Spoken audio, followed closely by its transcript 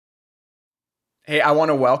Hey, I want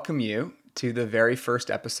to welcome you to the very first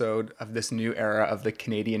episode of this new era of the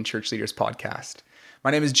Canadian Church Leaders Podcast. My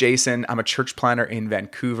name is Jason. I'm a church planner in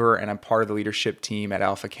Vancouver, and I'm part of the leadership team at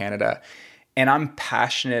Alpha Canada. And I'm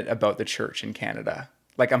passionate about the church in Canada.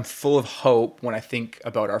 I'm full of hope when I think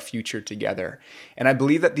about our future together. And I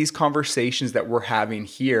believe that these conversations that we're having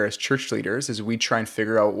here as church leaders, as we try and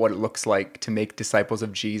figure out what it looks like to make disciples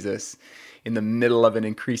of Jesus in the middle of an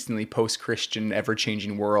increasingly post-Christian,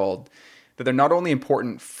 ever-changing world, that they're not only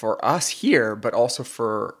important for us here, but also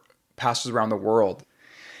for pastors around the world.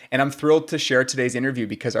 And I'm thrilled to share today's interview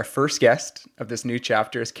because our first guest of this new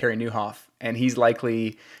chapter is Carey Nieuwhof, and he's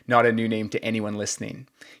likely not a new name to anyone listening.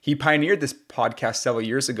 He pioneered this podcast several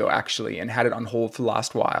years ago, actually, and had it on hold for the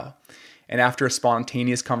last while. And after a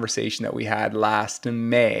spontaneous conversation that we had last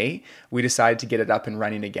May, we decided to get it up and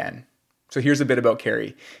running again. So here's a bit about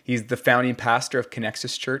Carey. He's the founding pastor of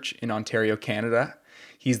Connexus Church in Ontario, Canada.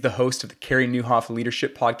 He's the host of the Carey Nieuwhof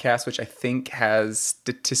Leadership Podcast, which I think has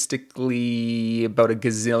statistically about a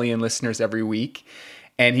gazillion listeners every week.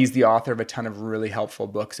 And he's the author of a ton of really helpful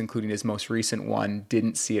books, including his most recent one,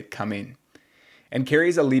 Didn't See It Coming. And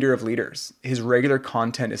Carey's a leader of leaders. His regular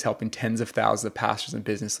content is helping tens of thousands of pastors and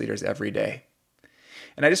business leaders every day.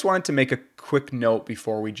 And I just wanted to make a quick note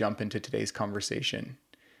before we jump into today's conversation.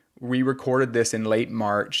 We recorded this in late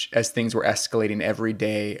March as things were escalating every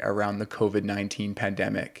day around the COVID-19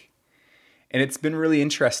 pandemic. And it's been really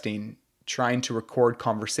interesting trying to record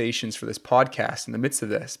conversations for this podcast in the midst of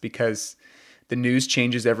this because the news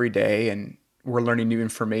changes every day and we're learning new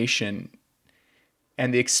information.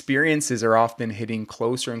 And the experiences are often hitting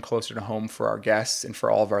closer and closer to home for our guests and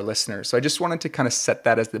for all of our listeners. So I just wanted to kind of set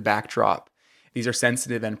that as the backdrop. These are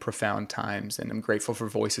sensitive and profound times, and I'm grateful for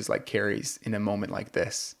voices like Carey's in a moment like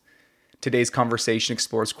this. Today's conversation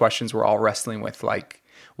explores questions we're all wrestling with, like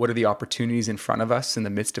what are the opportunities in front of us in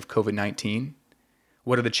the midst of COVID-19?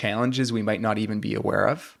 What are the challenges we might not even be aware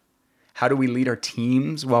of? How do we lead our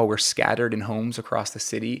teams while we're scattered in homes across the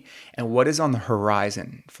city? And what is on the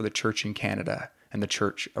horizon for the church in Canada and the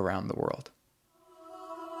church around the world?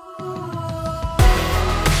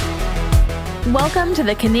 Welcome to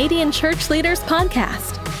the Canadian Church Leaders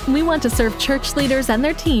Podcast. We want to serve church leaders and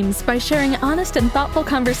their teams by sharing honest and thoughtful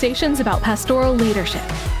conversations about pastoral leadership.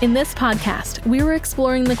 In this podcast, we are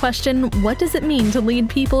exploring the question, what does it mean to lead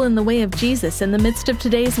people in the way of Jesus in the midst of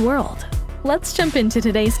today's world? Let's jump into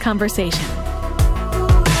today's conversation.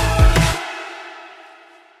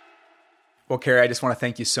 Well, Carey, I just want to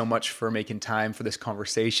thank you so much for making time for this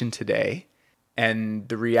conversation today. And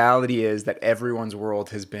the reality is that everyone's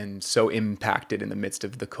world has been so impacted in the midst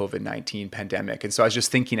of the COVID-19 pandemic. And so I was just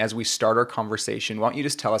thinking, as we start our conversation, why don't you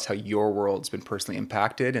just tell us how your world's been personally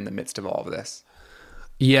impacted in the midst of all of this?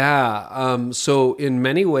 Yeah. So in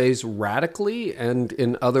many ways, radically, and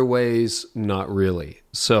in other ways, not really.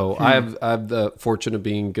 So I have the fortune of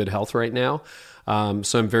being in good health right now.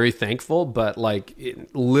 So I'm very thankful, but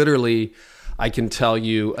literally, I can tell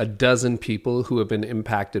you a dozen people who have been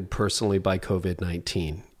impacted personally by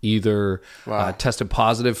COVID-19, either tested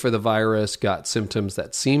positive for the virus, got symptoms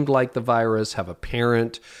that seemed like the virus, have a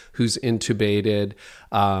parent who's intubated,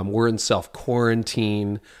 we're in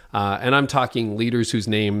self-quarantine, and I'm talking leaders whose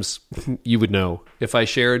names you would know if I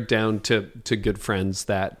shared, down to good friends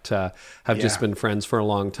that have just been friends for a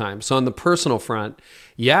long time. So on the personal front,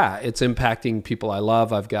 it's impacting people I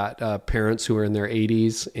love. I've got parents who are in their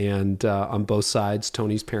 80s, and on both sides,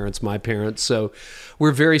 Tony's parents, my parents. So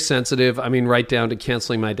we're very sensitive. I mean, right down to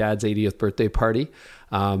canceling my dad's 80th birthday party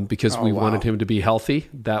because we wanted him to be healthy.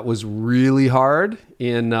 That was really hard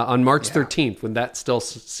on March 13th, when that still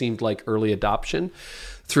seemed like early adoption,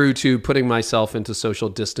 through to putting myself into social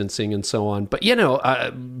distancing and so on. But,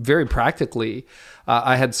 very practically,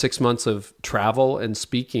 I had 6 months of travel and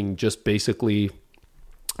speaking just basically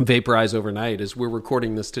vaporize overnight. As we're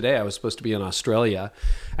recording this today, I was supposed to be in Australia.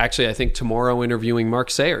 Actually, I think tomorrow interviewing Mark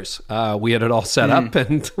Sayers. We had it all set up,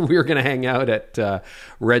 and we were going to hang out at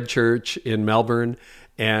Red Church in Melbourne.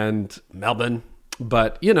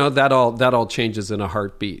 But that all changes in a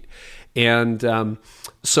heartbeat. And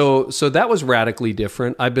so that was radically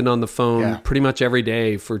different. I've been on the phone pretty much every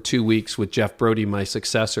day for 2 weeks with Jeff Brody, my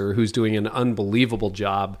successor, who's doing an unbelievable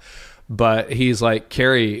job. But he's like,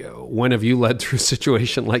 Carey, when have you led through a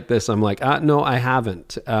situation like this? I'm like, no, I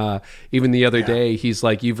haven't. Even the other day, he's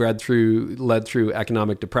like, you've led through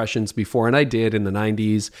economic depressions before. And I did in the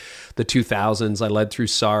 90s, the 2000s. I led through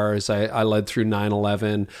SARS. I led through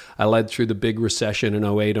 9/11. I led through the big recession in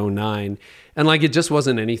 08, 09. And it just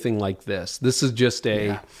wasn't anything like this. This is just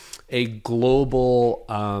a global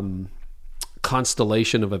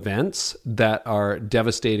constellation of events that are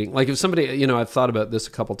devastating. Like if somebody, I've thought about this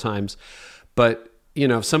a couple times, But,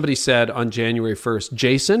 if somebody said on January 1st,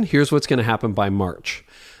 Jason, here's what's going to happen by March.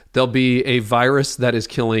 There'll be a virus that is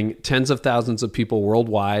killing tens of thousands of people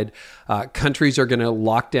worldwide. Countries are going to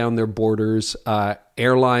lock down their borders.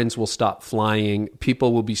 Airlines will stop flying.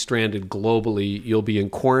 People will be stranded globally. You'll be in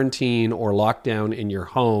quarantine or locked down in your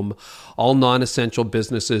home. All non-essential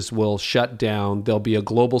businesses will shut down. There'll be a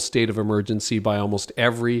global state of emergency by almost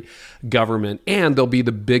every government. And there'll be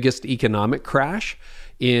the biggest economic crash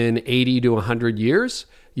in 80 to 100 years.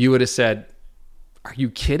 You would have said, are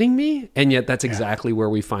you kidding me? And yet that's exactly where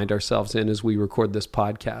we find ourselves in as we record this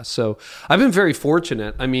podcast. So I've been very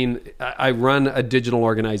fortunate. I mean, I run a digital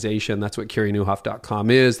organization. That's what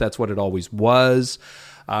carrynewhoff.com is. That's what it always was.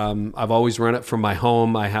 I've always run it from my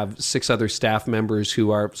home. I have 6 other staff members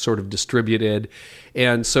who are sort of distributed.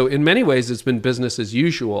 And so in many ways, it's been business as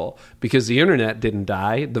usual because the internet didn't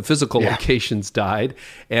die. The physical locations died.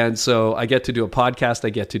 And so I get to do a podcast.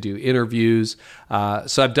 I get to do interviews.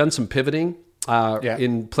 So I've done some pivoting.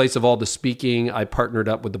 In place of all the speaking, I partnered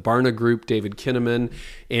up with the Barna Group, David Kinnaman,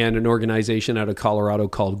 and an organization out of Colorado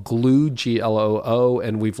called GLOO, Gloo,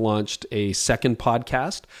 and we've launched a second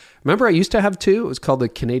podcast. Remember, I used to have 2. It was called the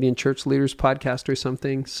Canadian Church Leaders Podcast or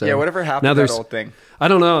something. So whatever happened to that old thing? I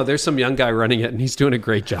don't know. There's some young guy running it, and he's doing a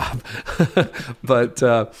great job. But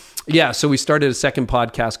so we started a second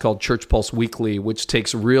podcast called Church Pulse Weekly, which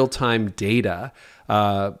takes real-time data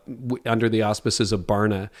under the auspices of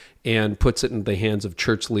Barna and puts it in the hands of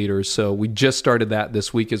church leaders. So we just started that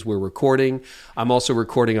this week as we're recording. I'm also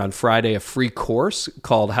recording on Friday a free course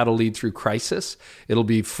called How to Lead Through Crisis. It'll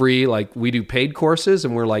be free. Like, we do paid courses,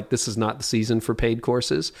 and we're like, this is not the season for paid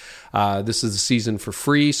courses. This is the season for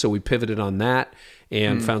free. So we pivoted on that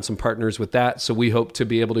and found some partners with that. So we hope to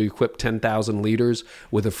be able to equip 10,000 leaders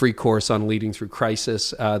with a free course on leading through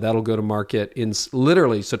crisis. That'll go to market in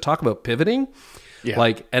literally. So talk about pivoting. Yeah.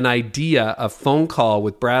 Like an idea, a phone call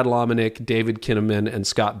with Brad Lomenick, David Kinnaman, and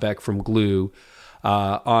Scott Beck from GLOO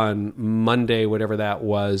on Monday, whatever that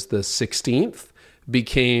was, the 16th,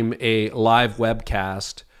 became a live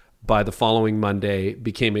webcast by the following Monday,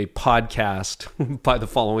 became a podcast by the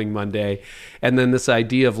following Monday. And then this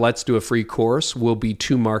idea of let's do a free course will be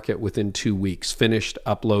to market within 2 weeks, finished,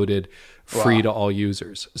 uploaded, free to all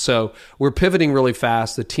users. So we're pivoting really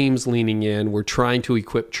fast. The team's leaning in. We're trying to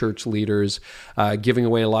equip church leaders, giving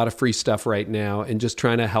away a lot of free stuff right now, and just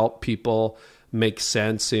trying to help people make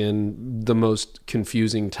sense in the most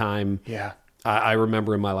confusing time I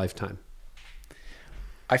remember in my lifetime.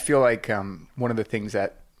 I feel like one of the things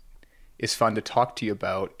that is fun to talk to you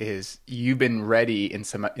about is you've been ready in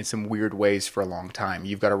some weird ways for a long time.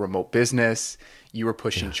 You've got a remote business. You were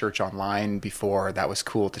pushing church online before that was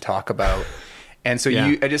cool to talk about. And so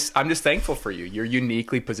I'm just thankful for you. You're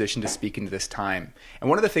uniquely positioned to speak into this time. And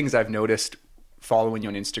one of the things I've noticed following you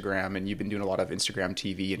on Instagram, and you've been doing a lot of Instagram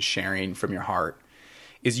TV and sharing from your heart,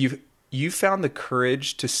 is you've found the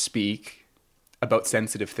courage to speak about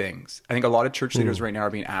sensitive things. I think a lot of church leaders right now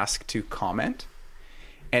are being asked to comment.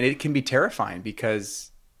 And it can be terrifying because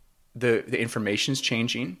the information's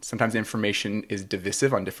changing. Sometimes information is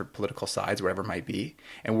divisive on different political sides, whatever it might be.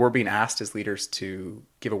 And we're being asked as leaders to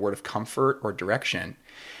give a word of comfort or direction.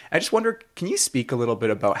 I just wonder, can you speak a little bit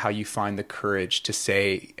about how you find the courage to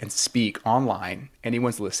say and speak online,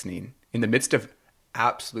 anyone's listening, in the midst of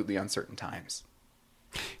absolutely uncertain times?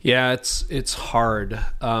 Yeah, it's hard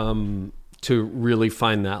to really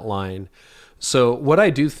find that line. So what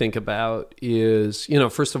I do think about is,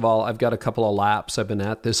 first of all, I've got a couple of laps. I've been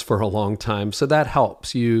at this for a long time. So that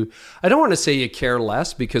helps you. I don't want to say you care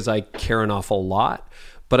less because I care an awful lot,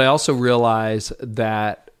 but I also realize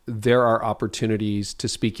that there are opportunities to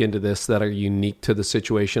speak into this that are unique to the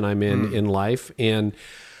situation I'm in life. And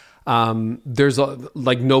there's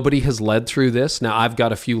nobody has led through this. Now I've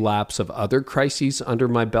got a few laps of other crises under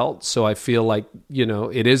my belt. So I feel like,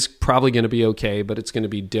 it is probably going to be okay, but it's going to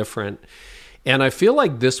be different. And I feel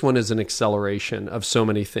like this one is an acceleration of so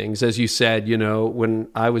many things. As you said, when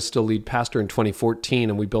I was still lead pastor in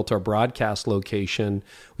 2014 and we built our broadcast location,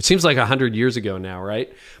 which seems like 100 years ago now,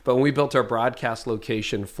 right? But when we built our broadcast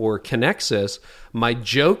location for Connexus, my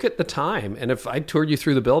joke at the time, and if I toured you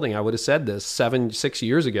through the building, I would have said this 6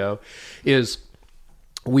 years ago, is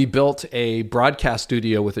we built a broadcast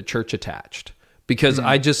studio with a church attached. Because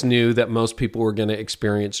I just knew that most people were going to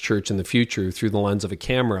experience church in the future through the lens of a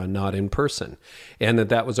camera, not in person. And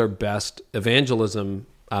that was our best evangelism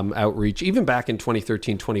outreach, even back in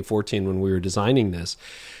 2013, 2014, when we were designing this.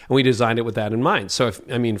 And we designed it with that in mind. So,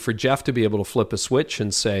 for Jeff to be able to flip a switch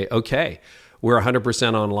and say, okay, we're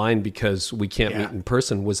 100% online because we can't meet in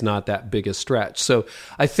person was not that big a stretch. So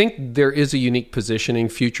I think there is a unique positioning.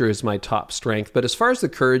 Future is my top strength. But as far as the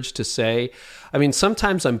courage to say, I mean,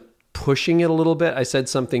 sometimes I'm pushing it a little bit. I said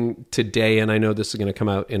something today, and I know this is going to come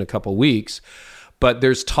out in a couple weeks, but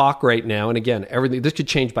there's talk right now. And again, this could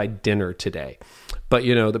change by dinner today. But,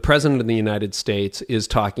 the president of the United States is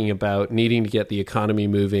talking about needing to get the economy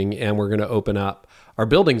moving, and we're going to open up our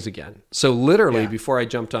buildings again. So literally before I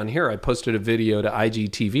jumped on here, I posted a video to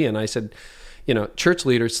IGTV and I said, church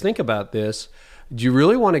leaders, think about this. Do you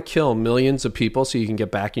really want to kill millions of people so you can get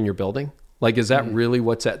back in your building? Like, is that really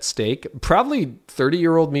what's at stake? Probably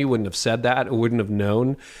 30-year-old me wouldn't have said that or wouldn't have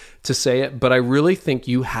known to say it. But I really think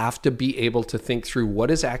you have to be able to think through what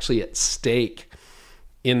is actually at stake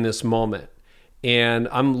in this moment. And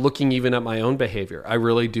I'm looking even at my own behavior. I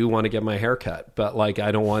really do want to get my hair cut, but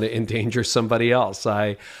I don't want to endanger somebody else.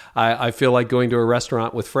 I feel like going to a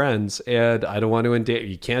restaurant with friends and I don't want to endanger.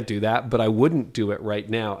 You can't do that, but I wouldn't do it right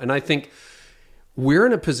now. And I think we're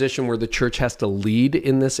in a position where the church has to lead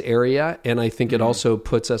in this area. And I think it also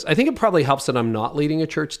puts us, I think it probably helps that I'm not leading a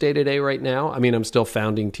church day to day right now. I mean, I'm still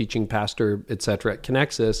founding, teaching pastor, et cetera, at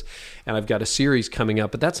Connexus. And I've got a series coming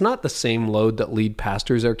up, but that's not the same load that lead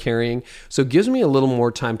pastors are carrying. So it gives me a little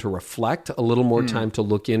more time to reflect, a little more time to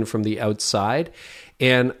look in from the outside.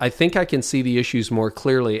 And I think I can see the issues more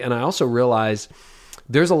clearly. And I also realize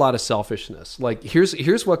there's a lot of selfishness.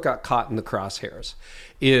 Here's what got caught in the crosshairs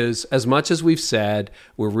is, as much as we've said,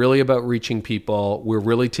 we're really about reaching people, we're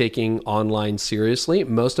really taking online seriously.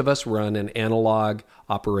 Most of us run an analog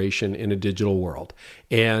operation in a digital world.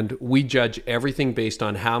 And we judge everything based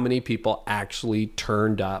on how many people actually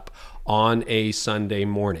turned up on a Sunday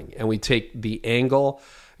morning. And we take the angle,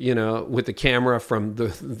 with the camera from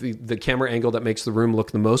the camera angle that makes the room look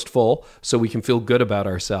the most full, so we can feel good about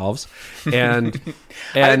ourselves. And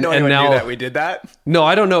I didn't know anyone knew that we did that. No,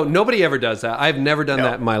 I don't know. Nobody ever does that. I've never done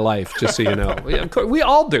that in my life, just so you know. Of course, we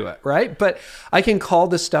all do it, right? But I can call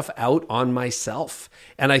this stuff out on myself.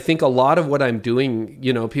 And I think a lot of what I'm doing,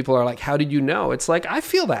 people are like, how did you know? It's like, I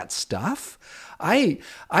feel that stuff.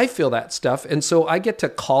 I feel that stuff. And so I get to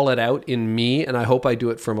call it out in me. And I hope I do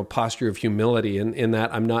it from a posture of humility in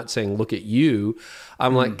that I'm not saying, look at you.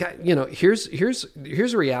 I'm like, God,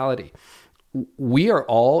 here's reality. We are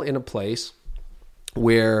all in a place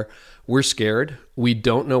where we're scared. We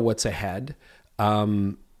don't know what's ahead.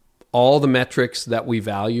 All the metrics that we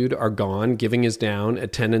valued are gone. Giving is down,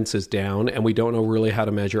 attendance is down, and we don't know really how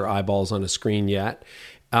to measure eyeballs on a screen yet.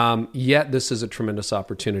 Yet this is a tremendous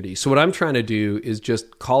opportunity. So what I'm trying to do is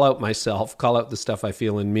just call out myself, call out the stuff I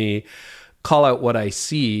feel in me, call out what I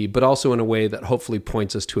see, but also in a way that hopefully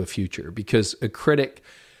points us to a future. Because a critic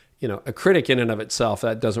in and of itself,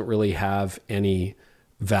 that doesn't really have any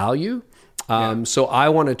value. So I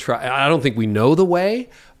want to try, I don't think we know the way,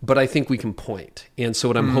 but I think we can point. And so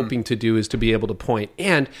what I'm hoping to do is to be able to point.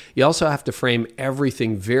 And you also have to frame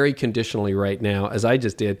everything very conditionally right now, as I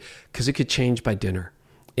just did, because it could change by dinner.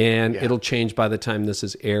 And it'll change by the time this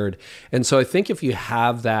is aired. And so I think if you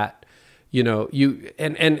have that,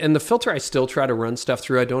 and the filter I still try to run stuff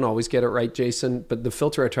through, I don't always get it right, Jason, but the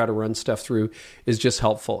filter I try to run stuff through is just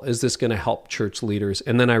helpful. Is this going to help church leaders?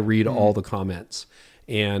 And then I read all the comments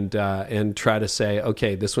and try to say,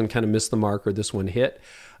 okay, this one kind of missed the mark or this one hit.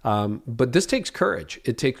 But this takes courage.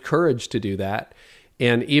 It takes courage to do that.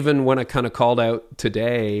 And even when I kind of called out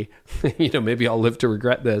today, maybe I'll live to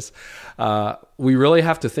regret this. We really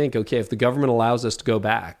have to think, okay, if the government allows us to go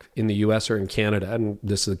back in the US or in Canada, and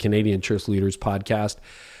this is the Canadian Church Leaders podcast,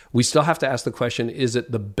 we still have to ask the question, is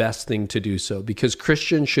it the best thing to do so? Because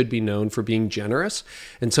Christians should be known for being generous.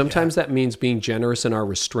 And sometimes that means being generous in our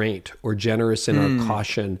restraint or generous in our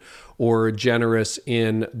caution or generous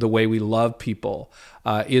in the way we love people.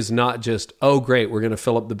 Is not just, oh, great, we're going to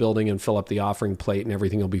fill up the building and fill up the offering plate and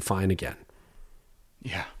everything will be fine again.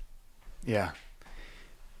 Yeah.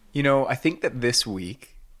 I think that this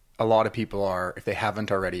week, a lot of people are, if they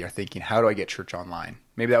haven't already, are thinking, how do I get church online?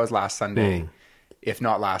 Maybe that was last Sunday. If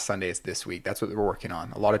not last Sunday, it's this week. That's what we're working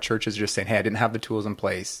on. A lot of churches are just saying, hey, I didn't have the tools in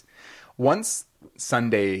place. Once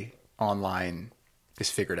Sunday online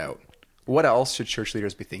is figured out, what else should church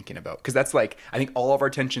leaders be thinking about? Because that's I think all of our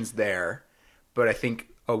attention's there. But I think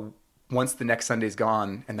once the next Sunday's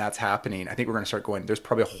gone and that's happening, I think we're going to start going, there's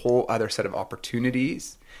probably a whole other set of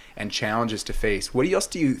opportunities and challenges to face. What else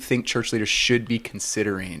do you think church leaders should be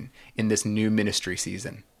considering in this new ministry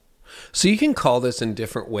season? So you can call this in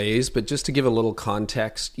different ways, but just to give a little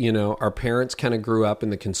context, our parents kind of grew up in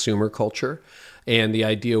the consumer culture. And the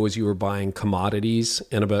idea was you were buying commodities.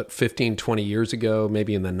 And about 15, 20 years ago,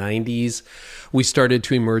 maybe in the 90s, we started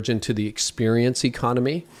to emerge into the experience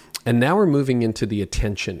economy. And now we're moving into the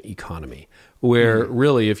attention economy, where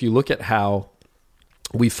really, if you look at how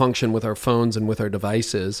we function with our phones and with our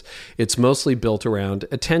devices, it's mostly built around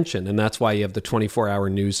attention. And that's why you have the 24-hour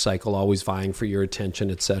news cycle always vying for your attention,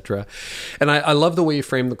 et cetera. And I love the way you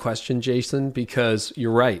frame the question, Jason, because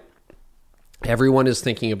you're right. Everyone is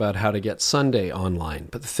thinking about how to get Sunday online.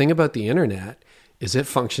 But the thing about the internet is it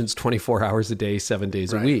functions 24 hours a day, 7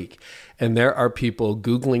 days a week. And there are people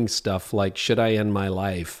Googling stuff like, should I end my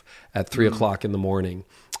life at 3 o'clock in the morning?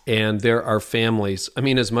 And there are families,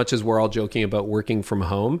 as much as we're all joking about working from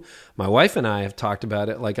home, my wife and I have talked about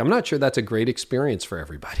it. Like, I'm not sure that's a great experience for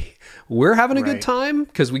everybody. We're having a good time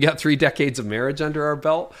because we got 3 decades of marriage under our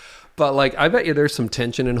belt. But I bet you there's some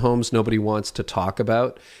tension in homes nobody wants to talk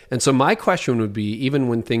about. And so my question would be, even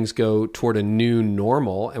when things go toward a new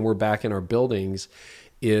normal and we're back in our buildings,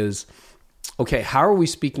 is, okay, how are we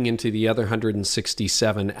speaking into the other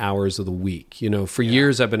 167 hours of the week? For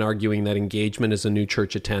years I've been arguing that engagement is a new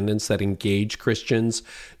church attendance, that engaged Christians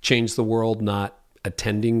change the world, not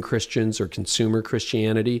attending Christians or consumer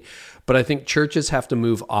Christianity. But I think churches have to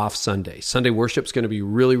move off Sunday. Sunday worship is going to be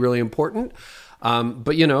really, really important.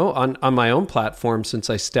 But on my own platform, since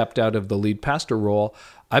I stepped out of the lead pastor role,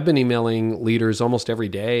 I've been emailing leaders almost every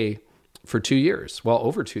day for 2 years,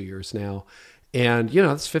 over 2 years now. And,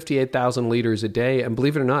 that's 58,000 leaders a day. And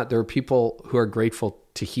believe it or not, there are people who are grateful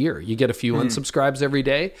to hear. You get a few unsubscribes every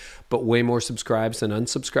day, but way more subscribes than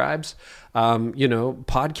unsubscribes.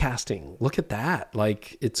 Podcasting, look at that.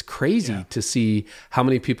 It's crazy to see how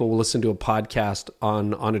many people will listen to a podcast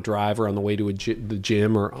on a drive or on the way to the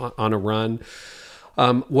gym or on a run.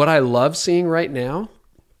 What I love seeing right now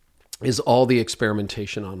is all the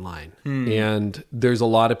experimentation online. And there's a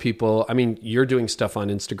lot of people, you're doing stuff on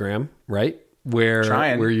Instagram, right?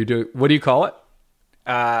 Where you do, what do you call it?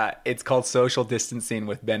 It's called Social Distancing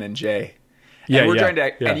with Ben and Jay. And we're trying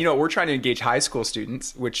to, and we're trying to engage high school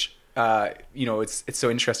students, which, it's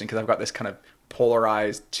so interesting because I've got this kind of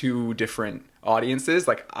polarized 2 different audiences.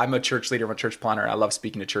 I'm a church leader, I'm a church planner. I love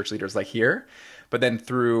speaking to church leaders here. But then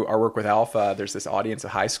through our work with Alpha, there's this audience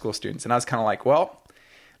of high school students. And I was kind of like, well,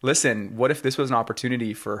 listen, what if this was an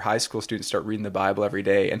opportunity for high school students to start reading the Bible every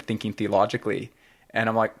day and thinking theologically? And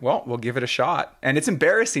I'm like, well, we'll give it a shot. And it's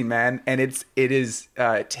embarrassing, man. And it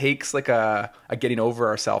takes a getting over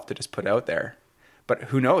ourselves to just put out there. But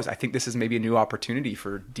who knows? I think this is maybe a new opportunity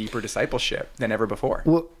for deeper discipleship than ever before.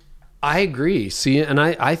 Well, I agree. See, and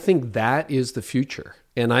I think that is the future.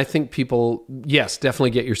 And I think people, yes,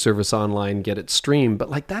 definitely get your service online, get it streamed,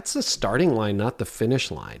 but that's the starting line, not the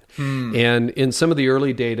finish line. And in some of the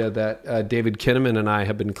early data that David Kinnaman and I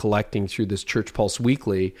have been collecting through this Church Pulse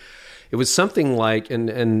Weekly, it was something like,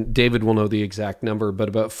 and David will know the exact number, but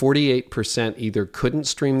about 48% either couldn't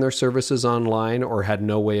stream their services online or had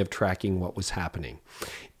no way of tracking what was happening.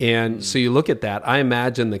 And so you look at that, I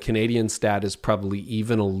imagine the Canadian stat is probably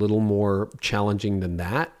even a little more challenging than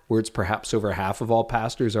that, where it's perhaps over half of all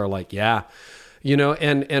pastors are like,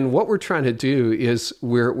 and what we're trying to do is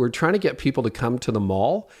we're trying to get people to come to the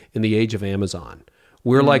mall in the age of Amazon.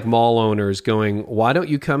 We're like mall owners going, why don't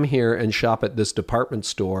you come here and shop at this department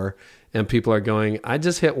store? And people are going, I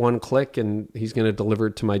just hit 1 click and he's going to deliver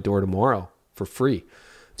it to my door tomorrow for free.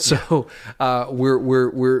 So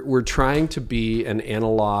we're trying to be an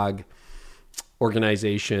analog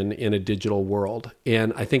organization in a digital world,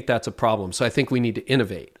 and I think that's a problem. So I think we need to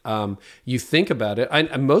innovate. You think about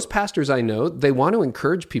it. Most pastors I know, they want to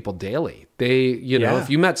encourage people daily. They, if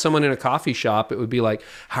you met someone in a coffee shop, it would be like,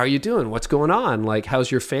 "How are you doing? What's going on? How's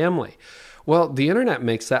your family?" Well, the internet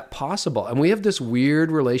makes that possible. And we have this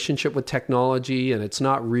weird relationship with technology, and it's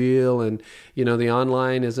not real. And, the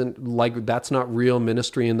online isn't that's not real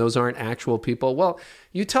ministry, and those aren't actual people. Well,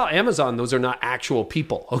 you tell Amazon those are not actual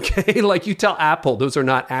people, okay? You tell Apple those are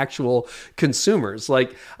not actual consumers. I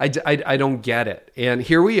don't get it. And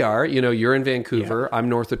here we are, you're in Vancouver, I'm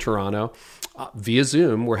north of Toronto. Via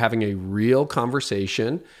Zoom, we're having a real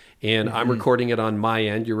conversation. And I'm recording it on my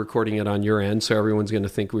end, you're recording it on your end, so everyone's going to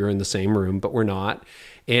think we were in the same room, but we're not.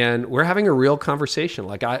 And we're having a real conversation.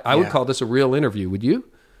 I would call this a real interview. Would you?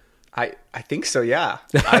 I think so, yeah.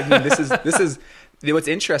 This is what's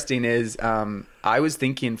interesting is I was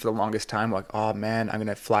thinking for the longest time, oh man, I'm going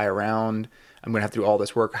to fly around, I'm going to have to do all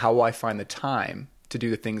this work. How will I find the time to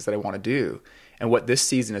do the things that I want to do? And what this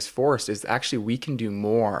season has forced is actually we can do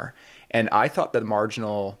more. And I thought that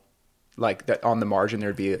that on the margin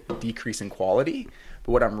there'd be a decrease in quality,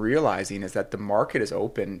 But what I'm realizing is that the market is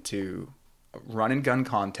open to run and gun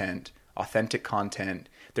content, authentic content.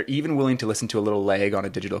 They're even willing to listen to a little lag on a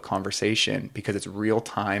digital conversation because it's real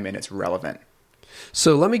time and it's relevant.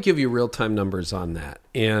 So let me give you real-time numbers on that.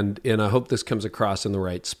 And I hope this comes across in the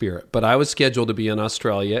right spirit. But I was scheduled to be in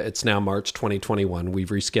Australia. It's now March 2021. We've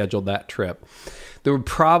rescheduled that trip. There would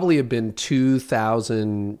probably have been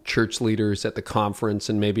 2,000 church leaders at the conference,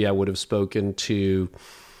 and maybe I would have spoken to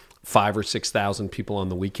 5,000 or 6,000 people on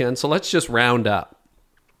the weekend. So let's just round up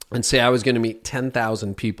and say I was going to meet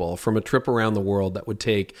 10,000 people from a trip around the world that would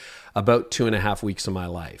take about 2.5 weeks of my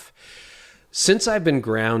life. Since I've been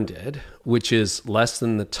grounded, which is less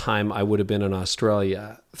than the time I would have been in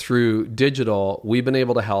Australia, through digital, we've been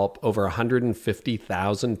able to help over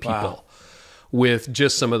 150,000 people. Wow. With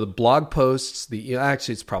just some of the blog posts.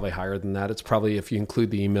 Actually, it's probably higher than that. It's probably, if you include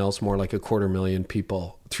the emails, more like 250,000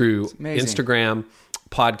 people through Instagram,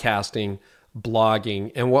 podcasting,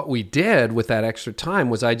 blogging. And what we did with that extra time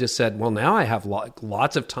was I just said, well, now I have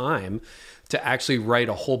lots of time to actually write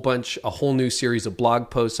a whole new series of blog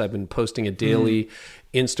posts. I've been posting a daily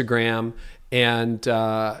Instagram, and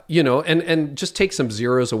and just take some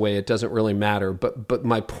zeros away. It doesn't really matter. But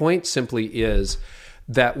my point simply is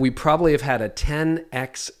that we probably have had a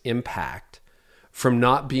 10x impact from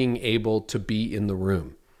not being able to be in the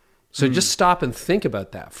room. So just stop and think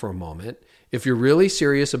about that for a moment. If you're really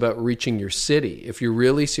serious about reaching your city, if you're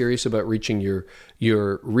really serious about reaching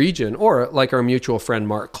your region, or like our mutual friend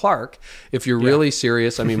Mark Clark, if you're really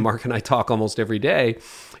serious, I mean, Mark and I talk almost every day,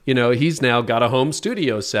 he's now got a home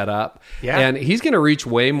studio set up, and he's going to reach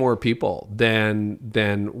way more people than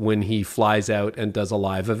when he flies out and does a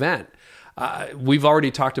live event. We've already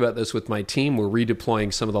talked about this with my team. We're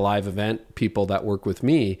redeploying some of the live event people that work with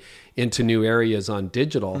me into new areas on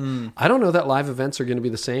digital. I don't know that live events are going to be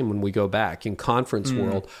the same when we go back in conference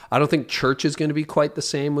world. I don't think church is going to be quite the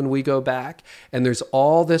same when we go back. And there's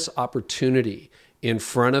all this opportunity in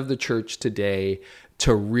front of the church today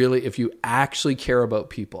to really, if you actually care about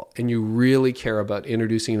people and you really care about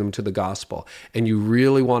introducing them to the gospel and you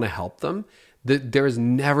really want to help them, there has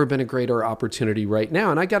never been a greater opportunity right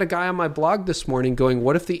now. And I got a guy on my blog this morning going,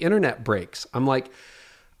 what if the internet breaks? I'm like,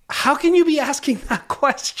 how can you be asking that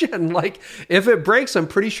question? Like, if it breaks, I'm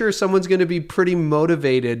pretty sure someone's going to be pretty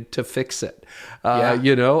motivated to fix it.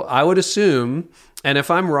 I would assume, and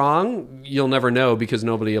if I'm wrong, you'll never know because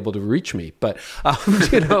nobody able to reach me. But,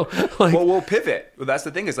 well, we'll pivot. Well, that's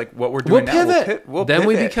the thing is like what we're doing now. We'll then pivot.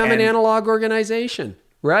 We become an analog organization.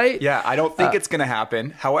 Right? Yeah, I don't think it's going to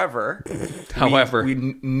happen. However, we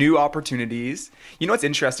new opportunities. You know what's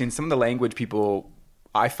interesting? Some of the language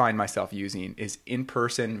I find myself using is in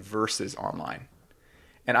person versus online.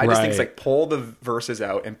 And I just think it's like pull the verses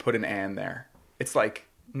out and put an and there. It's like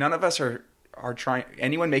none of us are trying,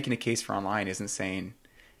 anyone making a case for online isn't saying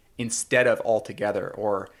instead of altogether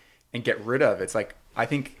and get rid of. It's like, I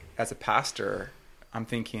think as a pastor, I'm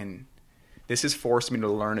thinking, this has forced me to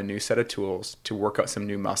learn a new set of tools to work out some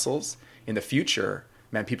new muscles. In the future,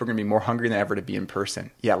 man, people are going to be more hungry than ever to be in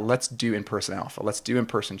person. Yeah, let's do in-person alpha. Let's do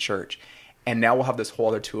in-person church. And now we'll have this whole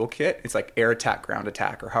other toolkit. It's like air attack, ground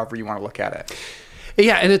attack, or however you want to look at it.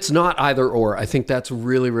 Yeah, and it's not either or. I think that's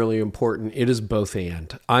really, really important. It is both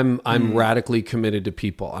and. I'm radically committed to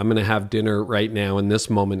people. I'm going to have dinner right now in this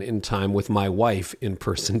moment in time with my wife in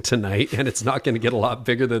person tonight, and it's not going to get a lot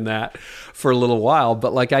bigger than that for a little while.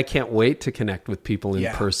 But like, I can't wait to connect with people in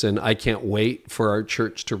person. I can't wait for our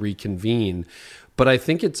church to reconvene. But I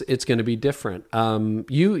think it's going to be different.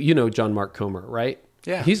 You know John Mark Comer, right?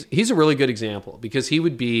 Yeah, he's a really good example because he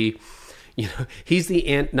would be. He's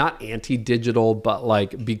the not anti-digital, but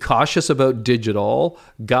like be cautious about digital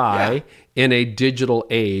guy in a digital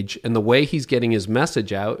age. And the way he's getting his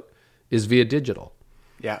message out is via digital.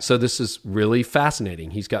 Yeah. So this is really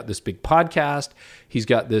fascinating. He's got this big podcast. He's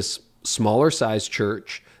got this smaller size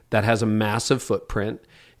church that has a massive footprint.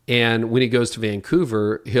 And when he goes to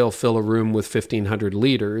Vancouver, he'll fill a room with 1,500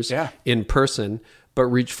 leaders in person, but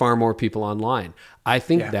reach far more people online. I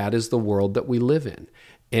think that is the world that we live in.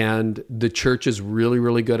 And the church is really,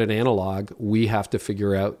 really good at analog. We have to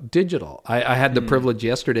figure out digital. I had the privilege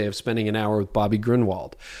yesterday of spending an hour with Bobby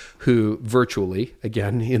Grunwald, who virtually,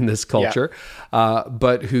 again, in this culture,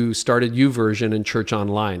 but who started YouVersion and Church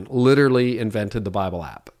Online, literally invented the Bible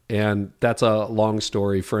app. And that's a long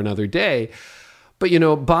story for another day. But,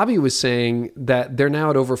 Bobby was saying that they're now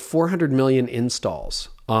at over 400 million installs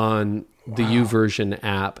on the YouVersion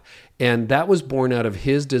app. And that was born out of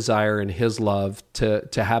his desire and his love to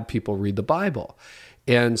have people read the Bible.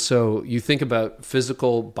 And so you think about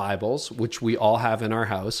physical Bibles, which we all have in our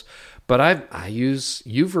house, But I use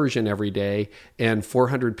YouVersion every day, and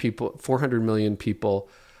 400 million people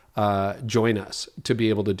join us to be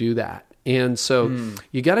able to do that. And so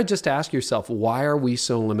you got to just ask yourself, why are we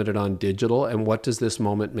so limited on digital, and what does this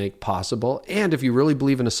moment make possible? And if you really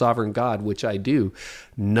believe in a sovereign God, which I do,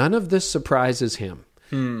 none of this surprises him.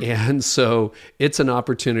 And so it's an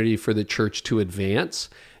opportunity for the church to advance.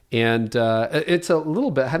 And it's a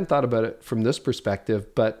little bit, I hadn't thought about it from this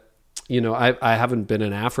perspective, but I haven't been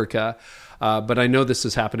in Africa, but I know this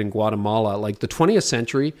has happened in Guatemala. Like the 20th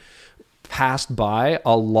century passed by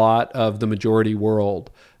a lot of the majority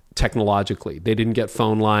world technologically. They didn't get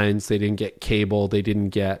phone lines, they didn't get cable, they didn't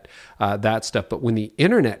get that stuff. But when the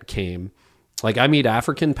internet came, like I meet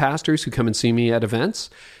African pastors who come and see me at events,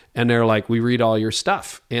 and they're like, we read all your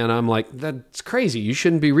stuff. And I'm like, that's crazy. You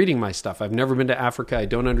shouldn't be reading my stuff. I've never been to Africa. I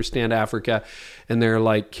don't understand Africa. And they're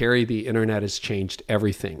like, Carey, the internet has changed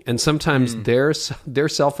everything. And sometimes their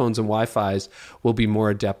cell phones and Wi-Fi's will be more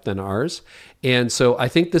adept than ours. And so I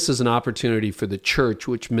think this is an opportunity for the church,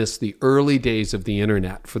 which missed the early days of the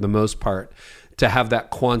internet for the most part, to have that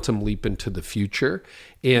quantum leap into the future.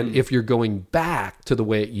 And if you're going back to the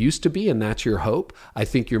way it used to be, and that's your hope, I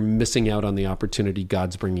think you're missing out on the opportunity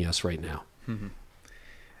God's bringing us right now. Mm-hmm.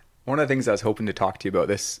 One of the things I was hoping to talk to you about,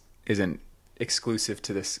 this isn't exclusive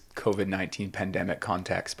to this COVID-19 pandemic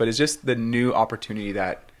context, but it's just the new opportunity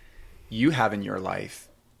that you have in your life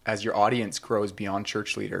as your audience grows beyond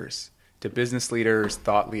church leaders to business leaders,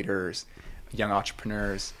 thought leaders, young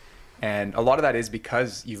entrepreneurs. And a lot of that is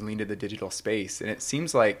because you've leaned into the digital space. And it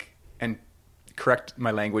seems like, and correct my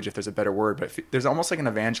language if there's a better word, but there's almost like an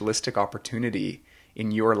evangelistic opportunity in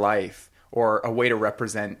your life, or a way to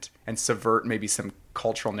represent and subvert maybe some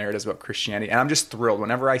cultural narratives about Christianity. And I'm just thrilled.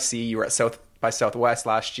 Whenever I see you were at South by Southwest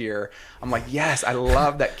last year, I'm like, yes, I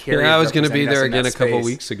love that Carey. Yeah, I was going to be there again a couple of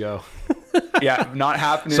weeks ago. Yeah, not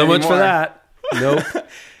happening so anymore. Much for that. Nope.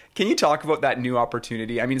 Can you talk about that new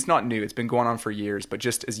opportunity? I mean, it's not new. It's been going on for years, but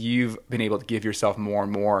just as you've been able to give yourself more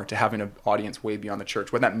and more to having an audience way beyond the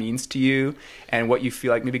church, what that means to you and what you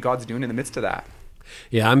feel like maybe God's doing in the midst of that.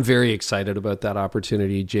 Yeah, I'm very excited about that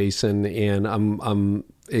opportunity, Jason, and I'm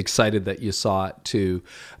excited that you saw it too.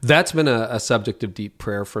 That's been a subject of deep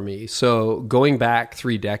prayer for me. So going back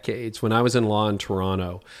 3 decades, when I was in law in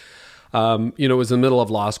Toronto, it was in the middle of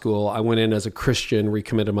law school. I went in as a Christian,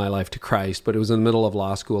 recommitted my life to Christ, but it was in the middle of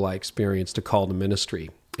law school I experienced a call to ministry.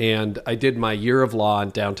 And I did my year of law in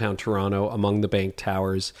downtown Toronto among the bank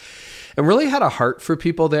towers, and really had a heart for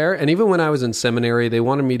people there. And even when I was in seminary, they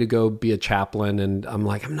wanted me to go be a chaplain. And I'm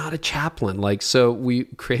like, I'm not a chaplain. So we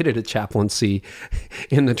created a chaplaincy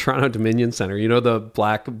in the Toronto Dominion Center, the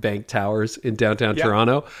black bank towers in downtown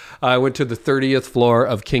Toronto. I went to the 30th floor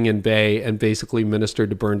of King and Bay and basically ministered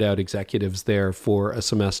to burned out executives there for a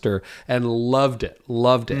semester and loved it.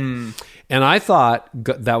 And I thought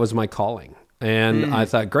that was my calling. And I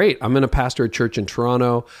thought, great, I'm going to pastor a church in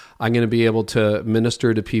Toronto. I'm going to be able to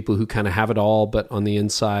minister to people who kind of have it all, but on the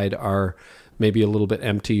inside are maybe a little bit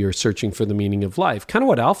empty or searching for the meaning of life. Kind of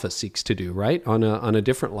what Alpha seeks to do, right? On a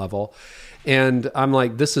different level. And I'm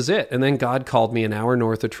like, this is it. And then God called me an hour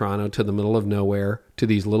north of Toronto to the middle of nowhere to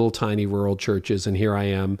these little tiny rural churches. And here I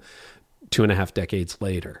am 2.5 decades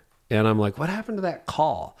later. And I'm like, what happened to that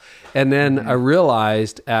call? And then I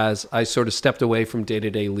realized as I sort of stepped away from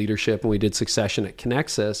day-to-day leadership and we did succession at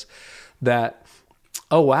Connexus that,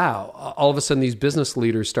 oh, wow, all of a sudden these business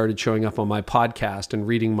leaders started showing up on my podcast and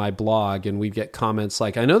reading my blog. And we'd get comments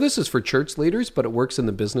like, I know this is for church leaders, but it works in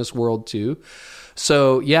the business world too.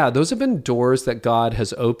 So yeah, those have been doors that God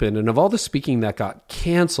has opened. And of all the speaking that got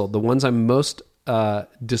canceled, the ones I'm most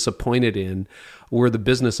disappointed in were the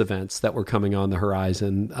business events that were coming on the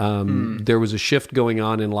horizon. There was a shift going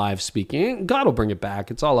on in live speaking. God will bring it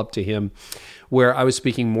back. It's all up to him. Where I was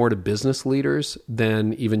speaking more to business leaders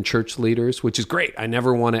than even church leaders, which is great. I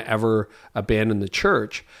never want to ever abandon the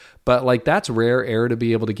church. But that's rare air to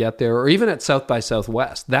be able to get there. Or even at South by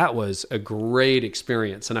Southwest, that was a great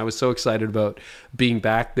experience. And I was so excited about being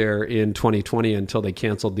back there in 2020 until they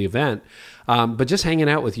canceled the event. But just hanging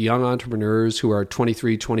out with young entrepreneurs who are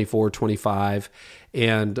 23, 24, 25,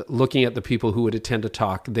 and looking at the people who would attend a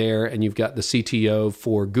talk there. And you've got the CTO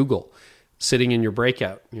for Google sitting in your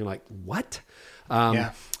breakout. And you're like, what?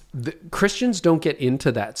 Christians don't get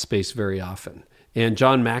into that space very often. And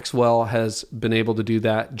John Maxwell has been able to do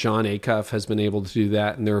that. John Acuff has been able to do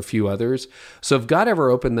that. And there are a few others. So if God ever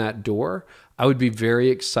opened that door, I would be very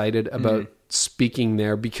excited about speaking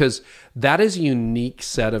there, because that is a unique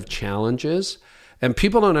set of challenges. And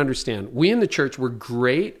people don't understand. We in the church, we're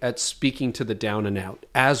great at speaking to the down and out,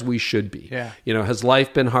 as we should be. Yeah. Has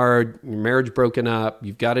life been hard? Your marriage broken up?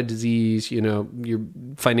 You've got a disease, your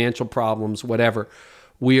financial problems, whatever.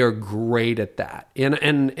 We are great at that.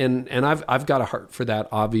 And I've got a heart for that,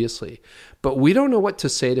 obviously. But we don't know what to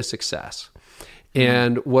say to success.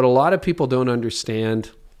 And what a lot of people don't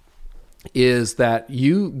understand is that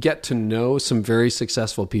you get to know some very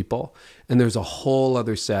successful people, and there's a whole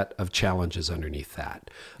other set of challenges underneath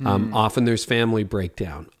that. Often there's family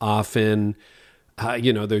breakdown. Often,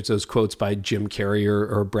 there's those quotes by Jim Carrey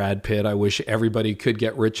or Brad Pitt. I wish everybody could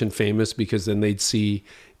get rich and famous because then they'd see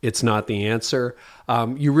it's not the answer.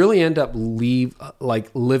 You really end up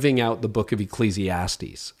living out the book of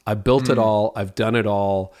Ecclesiastes. I built it all. I've done it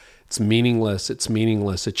all. It's meaningless. It's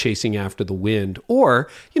chasing after the wind. Or,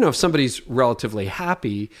 if somebody's relatively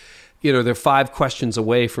happy, they're 5 questions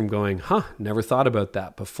away from going, never thought about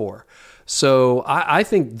that before. So I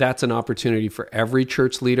think that's an opportunity for every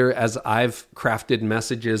church leader. As I've crafted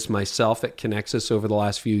messages myself at Connexus over the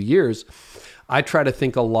last few years, I try to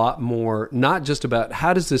think a lot more, not just about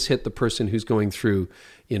how does this hit the person who's going through,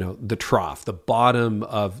 the trough, the bottom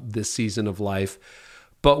of this season of life,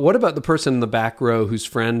 but what about the person in the back row whose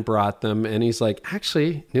friend brought them and he's like,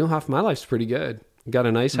 actually, Neilhoff, my life's pretty good. Got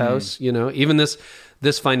a nice house, even this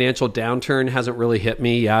financial downturn hasn't really hit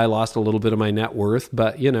me. Yeah, I lost a little bit of my net worth,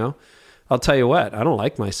 but I'll tell you what, I don't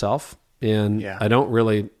like myself. And I don't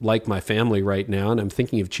really like my family right now. And I'm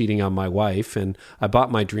thinking of cheating on my wife. And I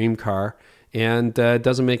bought my dream car. And it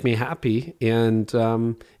doesn't make me happy. And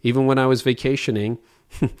even when I was vacationing,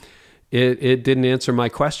 it didn't answer my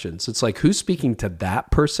questions. It's like, who's speaking to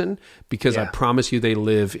that person? Because I promise you they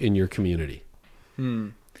live in your community.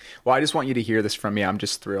 Well, I just want you to hear this from me. I'm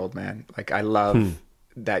just thrilled, man. Like, I love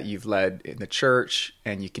that you've led in the church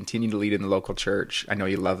and you continue to lead in the local church. I know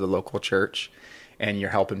you love the local church and you're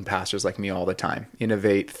helping pastors like me all the time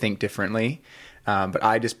innovate, think differently. But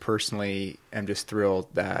I just personally am just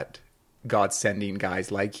thrilled that God's sending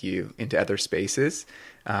guys like you into other spaces.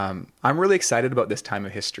 I'm really excited about this time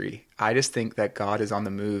of history. I just think that God is on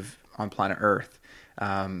the move on planet Earth.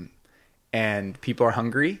 And people are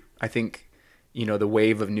hungry. I think, the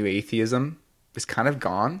wave of new atheism is kind of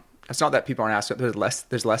gone. It's not that people aren't asking. There's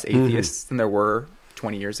less atheists than there were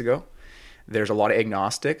 20 years ago. There's a lot of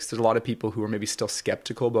agnostics. There's a lot of people who are maybe still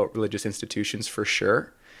skeptical about religious institutions for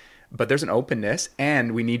sure. But there's an openness,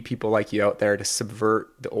 and we need people like you out there to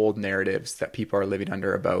subvert the old narratives that people are living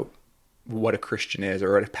under about what a Christian is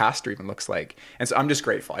or what a pastor even looks like. And so I'm just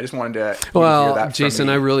grateful. I just wanted to hear that Jason,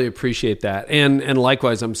 I really appreciate that. And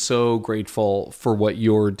likewise, I'm so grateful for what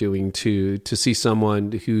you're doing to see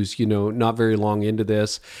someone who's, not very long into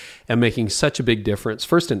this and making such a big difference,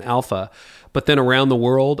 first in Alpha, but then around the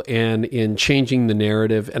world and in changing the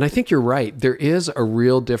narrative. And I think you're right. There is a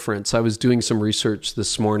real difference. I was doing some research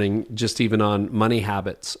this morning, just even on money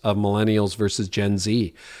habits of millennials versus Gen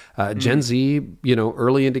Z. Gen Z,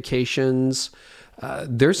 early indications,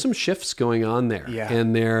 there's some shifts going on there. Yeah.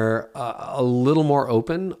 And they're a little more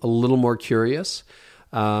open, a little more curious,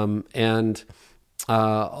 and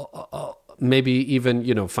maybe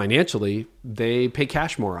even, financially, they pay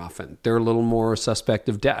cash more often. They're a little more suspect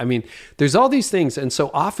of debt. I mean, there's all these things. And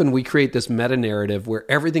so often we create this meta narrative where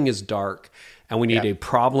everything is dark and we need a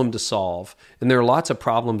problem to solve. And there are lots of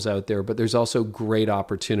problems out there, but there's also great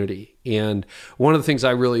opportunity. And one of the things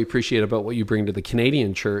I really appreciate about what you bring to the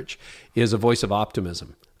Canadian church is a voice of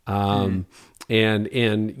optimism. And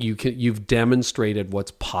you've demonstrated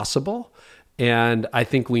what's possible. And I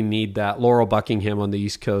think we need that. Laurel Buckingham on the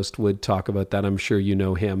East Coast would talk about that. I'm sure you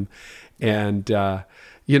know him. And,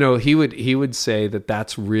 he would say that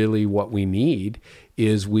that's really what we need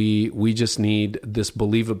is we just need this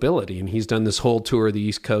believability. And he's done this whole tour of the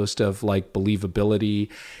East Coast of like believability.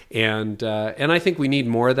 And I think we need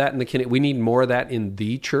more of that we need more of that in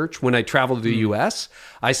the church. When I travel to the US,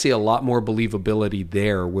 I see a lot more believability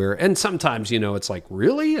there and sometimes, it's like,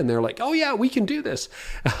 really? And they're like, oh yeah, we can do this.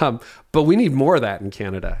 But we need more of that in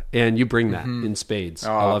Canada. And you bring that in spades.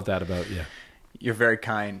 I love that about you. You're very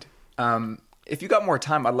kind. If you got more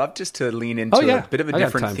time, I'd love just to lean into a bit of a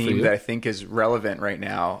different theme that I think is relevant right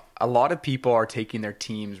now. A lot of people are taking their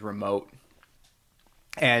teams remote.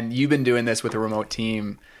 And you've been doing this with a remote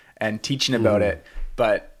team and teaching about it.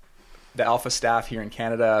 But the Alpha staff here in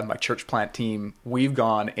Canada, my church plant team, we've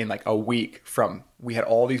gone in like a week from we had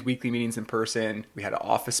all these weekly meetings in person. We had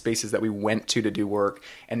office spaces that we went to do work.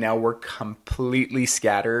 And now we're completely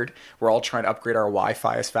scattered. We're all trying to upgrade our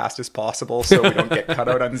Wi-Fi as fast as possible so we don't get cut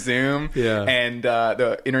out on Zoom. Yeah. And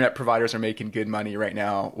the internet providers are making good money right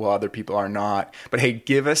now while other people are not. But hey,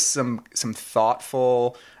 give us some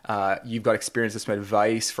thoughtful, you've got experience, some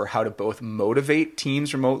advice for how to both motivate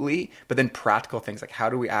teams remotely, but then practical things like how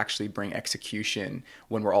do we actually bring execution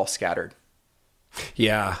when we're all scattered?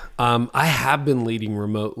 Yeah, I have been leading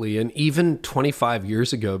remotely, and even 25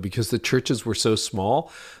 years ago, because the churches were so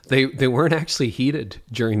small, they weren't actually heated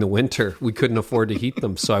during the winter. We couldn't afford to heat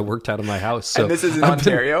them, so I worked out of my house. So and this is in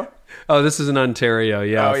Ontario? This is in Ontario,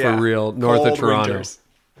 for real, north of Toronto. Winters.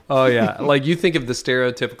 Oh, yeah. Like you think of the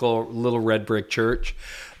stereotypical little red brick church.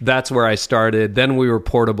 That's where I started. Then we were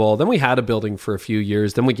portable. Then we had a building for a few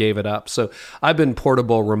years. Then we gave it up. So I've been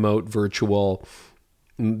portable, remote, virtual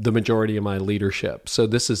the majority of my leadership. So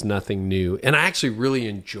this is nothing new. And I actually really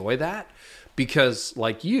enjoy that because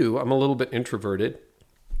like you, I'm a little bit introverted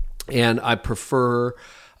and I prefer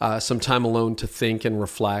some time alone to think and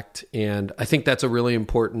reflect. And I think that's a really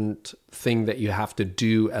important thing that you have to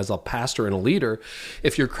do as a pastor and a leader.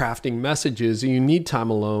 If you're crafting messages, you need time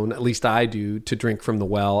alone, at least I do, to drink from the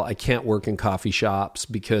well. I can't work in coffee shops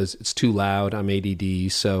because it's too loud. I'm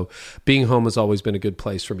ADD. So being home has always been a good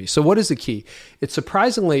place for me. So what is the key? It's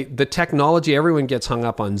surprisingly the technology, everyone gets hung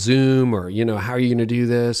up on Zoom or, how are you going to do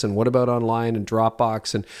this? And what about online and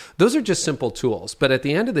Dropbox? And those are just simple tools. But at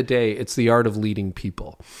the end of the day, it's the art of leading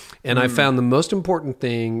people. And I found the most important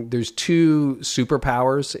thing, there's two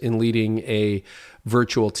superpowers in leading a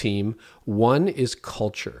virtual team. One is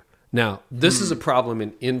culture. Now, this is a problem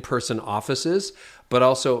in in-person offices, but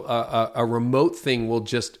also a remote thing will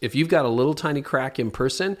just, if you've got a little tiny crack in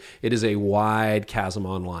person, it is a wide chasm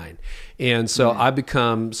online. And so I've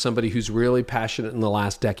become somebody who's really passionate in the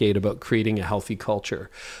last decade about creating a healthy culture.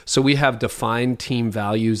 So we have defined team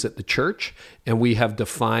values at the church, and we have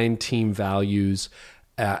defined team values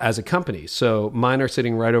as a company. So mine are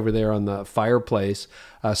sitting right over there on the fireplace.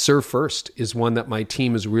 Serve First is one that my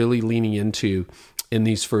team is really leaning into in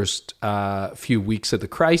these first few weeks of the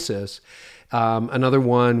crisis. Another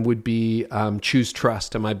one would be choose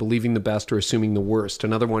trust. Am I believing the best or assuming the worst?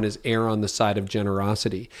 Another one is err on the side of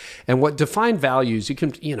generosity. And what defined values, you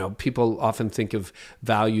can, people often think of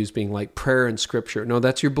values being like prayer and scripture. No,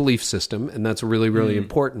 that's your belief system. And that's really, really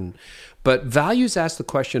important. But values ask the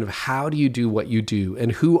question of how do you do what you do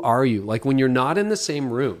and who are you? Like when you're not in the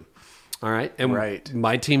same room. All right. And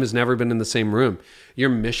my team has never been in the same room. Your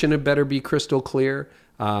mission had better be crystal clear.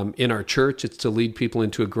 In our church, it's to lead people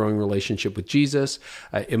into a growing relationship with Jesus.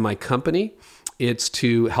 In my company, it's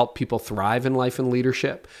to help people thrive in life and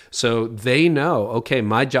leadership. So they know, okay,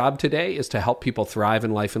 my job today is to help people thrive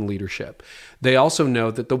in life and leadership. They also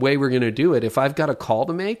know that the way we're going to do it, if I've got a call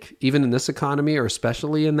to make, even in this economy or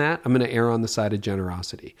especially in that, I'm going to err on the side of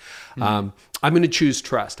generosity. I'm going to choose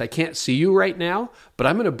trust. I can't see you right now, but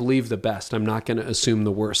I'm going to believe the best. I'm not going to assume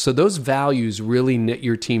the worst. So those values really knit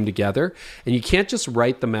your team together, and you can't just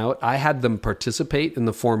write them out. I had them participate in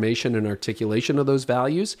the formation and articulation of those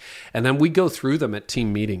values, and then we go through them at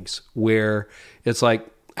team meetings where it's like,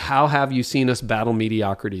 how have you seen us battle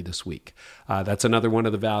mediocrity this week? That's another one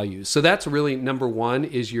of the values. So that's really number one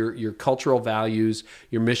is your cultural values,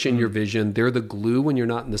 your mission, your vision. They're the glue when you're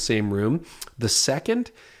not in the same room. The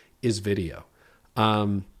second is video.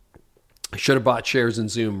 I should have bought shares in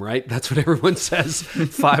Zoom, right? That's what everyone says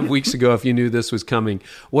 5 weeks ago if you knew this was coming.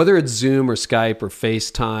 Whether it's Zoom or Skype or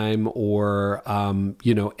FaceTime or,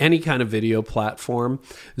 any kind of video platform,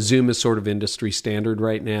 Zoom is sort of industry standard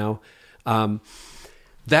right now.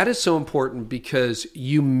 That is so important because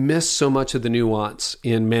you miss so much of the nuance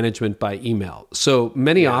in management by email. So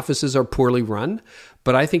many offices are poorly run,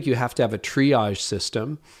 but I think you have to have a triage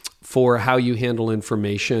system for how you handle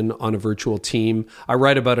information on a virtual team. I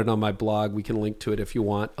write about it on my blog. We can link to it if you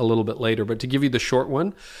want a little bit later. But to give you the short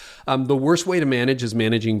one, the worst way to manage is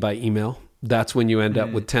managing by email. That's when you end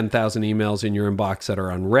up with 10,000 emails in your inbox that are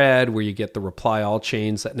unread, where you get the reply all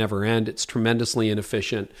chains that never end. It's tremendously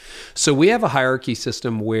inefficient. So we have a hierarchy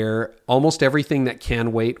system where almost everything that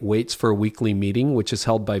can wait waits for a weekly meeting, which is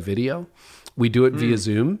held by video. We do it via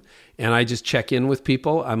Zoom. And I just check in with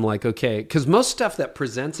people. I'm like, okay, because most stuff that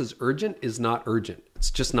presents as urgent is not urgent. It's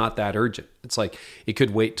just not that urgent. It's like it could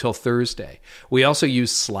wait till Thursday. We also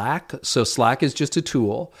use Slack. So Slack is just a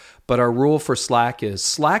tool, but our rule for Slack is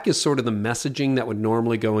sort of the messaging that would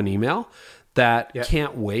normally go in email that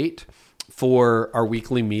can't wait for our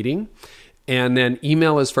weekly meeting. And then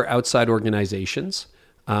email is for outside organizations.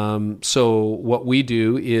 So what we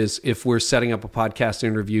do is if we're setting up a podcast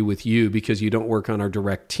interview with you because you don't work on our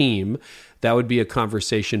direct team, that would be a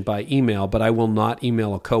conversation by email, but I will not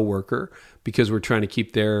email a coworker because we're trying to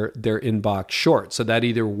keep their inbox short. So that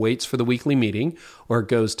either waits for the weekly meeting or it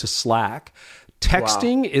goes to Slack.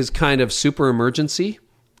 Texting is kind of super emergency.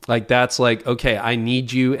 Like that's like, okay, I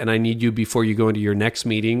need you and I need you before you go into your next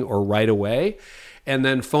meeting or right away. And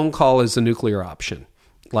then phone call is the nuclear option.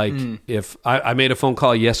 Like if I made a phone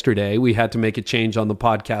call yesterday, we had to make a change on the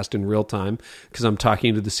podcast in real time because I'm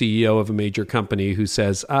talking to the CEO of a major company who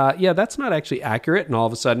says, yeah, that's not actually accurate. And all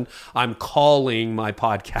of a sudden I'm calling my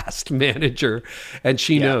podcast manager and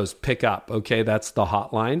she knows, pick up. Okay, that's the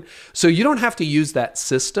hotline. So you don't have to use that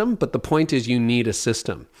system, but the point is you need a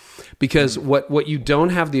system because what you don't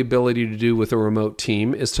have the ability to do with a remote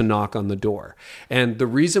team is to knock on the door. And the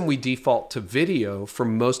reason we default to video for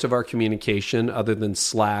most of our communication other than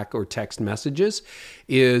Slack or text messages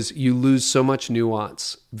is you lose so much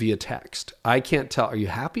nuance via text. I can't tell, are you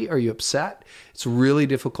happy? Are you upset? It's really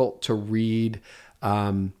difficult to read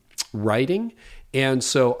writing. And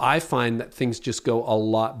so I find that things just go a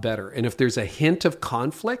lot better. And if there's a hint of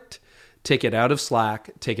conflict, take it out of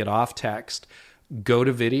Slack, take it off text, go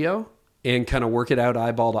to video and kind of work it out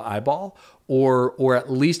eyeball to eyeball. Or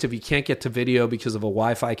at least if you can't get to video because of a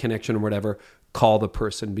Wi-Fi connection or whatever, call the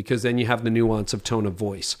person because then you have the nuance of tone of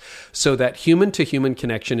voice. So that human-to-human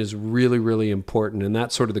connection is really, really important. And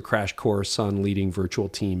that's sort of the crash course on leading virtual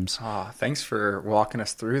teams. Thanks for walking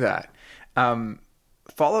us through that.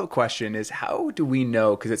 Follow-up question is, how do we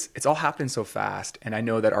know, because it's all happening so fast, and I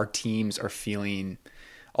know that our teams are feeling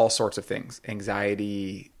all sorts of things,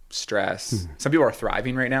 anxiety, stress. Some people are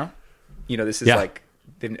thriving right now. This is like,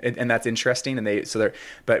 and that's interesting.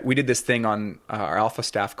 But we did this thing on our Alpha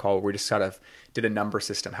staff call where we just sort of did a number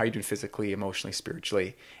system. How are you doing physically, emotionally,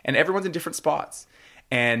 spiritually? And everyone's in different spots.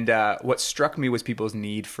 And what struck me was people's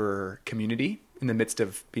need for community in the midst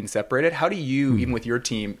of being separated. How do you, even with your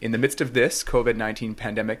team, in the midst of this COVID-19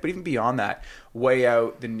 pandemic, but even beyond that, weigh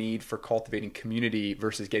out the need for cultivating community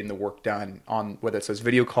versus getting the work done on whether it's those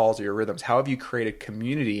video calls or your rhythms? How have you created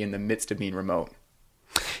community in the midst of being remote?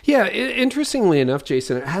 Yeah, interestingly enough,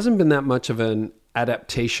 Jason, it hasn't been that much of an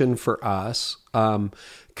adaptation for us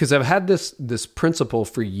because I've had this principle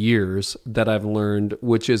for years that I've learned,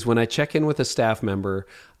 which is when I check in with a staff member,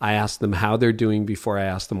 I ask them how they're doing before I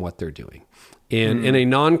ask them what they're doing. And in a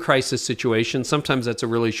non-crisis situation, sometimes that's a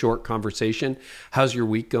really short conversation. How's your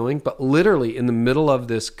week going? But literally in the middle of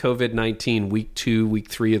this COVID-19 week 2, week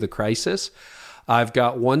 3 of the crisis, I've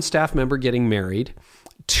got one staff member getting married,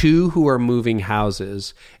 2 who are moving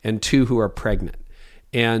houses, and 2 who are pregnant.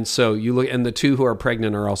 And so you look, and the 2 who are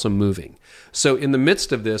pregnant are also moving. So in the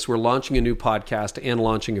midst of this, we're launching a new podcast and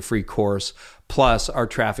launching a free course. Plus our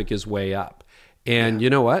traffic is way up. And you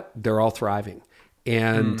know what? They're all thriving.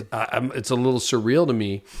 And it's a little surreal to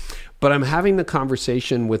me, but I'm having the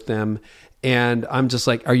conversation with them and I'm just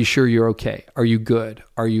like, are you sure you're okay? Are you good?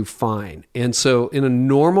 Are you fine? And so in a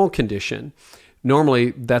normal condition,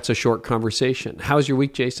 normally that's a short conversation. How's your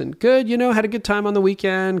week, Jason? Good. Had a good time on the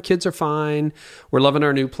weekend. Kids are fine. We're loving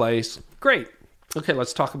our new place. Great. Okay,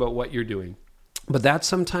 let's talk about what you're doing. But that's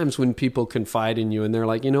sometimes when people confide in you and they're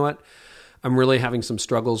like, you know what? I'm really having some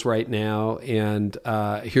struggles right now, and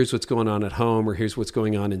here's what's going on at home, or here's what's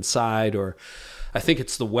going on inside, or I think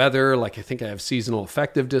it's the weather, like I think I have seasonal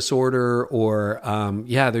affective disorder, or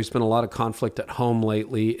there's been a lot of conflict at home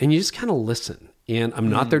lately, and you just kind of listen. And I'm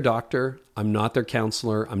not their doctor, I'm not their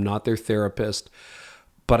counselor, I'm not their therapist,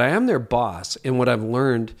 but I am their boss. And what I've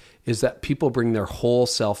learned is that people bring their whole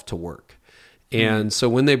self to work. And so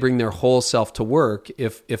when they bring their whole self to work,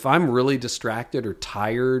 if I'm really distracted or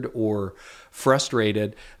tired or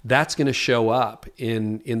frustrated, that's going to show up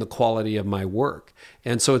in the quality of my work.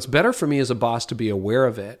 And so it's better for me as a boss to be aware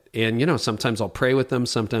of it. And, sometimes I'll pray with them.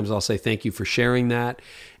 Sometimes I'll say, thank you for sharing that.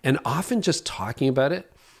 And often just talking about it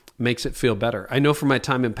makes it feel better. I know from my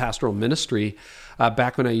time in pastoral ministry,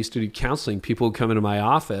 back when I used to do counseling, people would come into my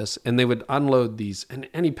office and they would unload these, and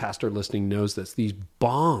any pastor listening knows this, these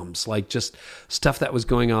bombs, like just stuff that was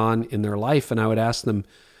going on in their life. And I would ask them,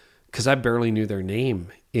 because I barely knew their name.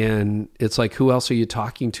 And it's like, who else are you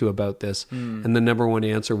talking to about this? And the number one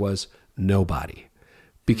answer was nobody,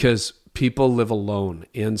 because people live alone.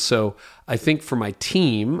 And so I think for my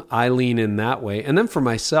team, I lean in that way. And then for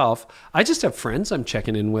myself, I just have friends I'm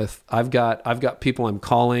checking in with. I've got people I'm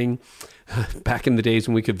calling. Back in the days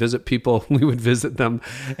when we could visit people, we would visit them.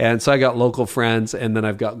 And so I got local friends, and then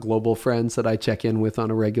I've got global friends that I check in with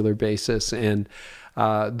on a regular basis. And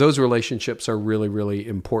those relationships are really, really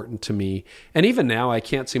important to me. And even now, I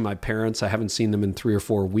can't see my parents. I haven't seen them in 3 or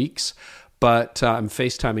 4 weeks, but I'm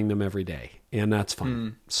FaceTiming them every day. And that's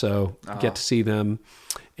fun. So get to see them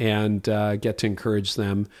and get to encourage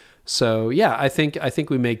them. So yeah, I think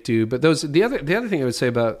we make do. But the other thing I would say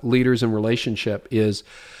about leaders and relationship is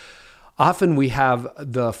often we have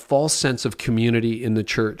the false sense of community in the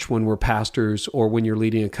church when we're pastors or when you're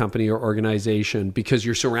leading a company or organization, because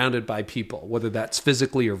you're surrounded by people, whether that's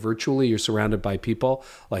physically or virtually, you're surrounded by people.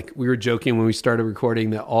 Like we were joking when we started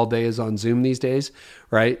recording that all day is on Zoom these days,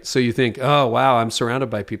 right? So you think, oh, wow, I'm surrounded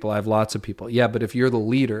by people. I have lots of people. Yeah, but if you're the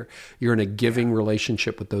leader, you're in a giving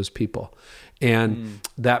relationship with those people. And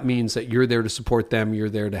that means that you're there to support them.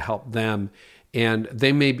 You're there to help them. And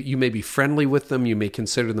you may be friendly with them, you may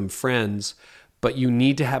consider them friends, but you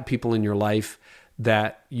need to have people in your life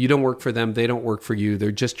that you don't work for them, they don't work for you,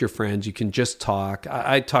 they're just your friends, you can just talk.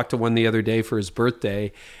 I talked to one the other day for his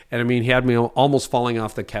birthday, and I mean, he had me almost falling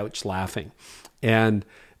off the couch laughing. And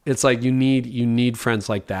it's like you need friends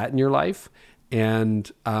like that in your life, and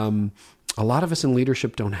a lot of us in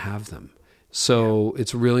leadership don't have them. So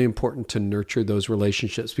it's really important to nurture those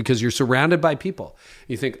relationships because you're surrounded by people.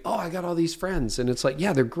 You think, oh, I got all these friends. And it's like,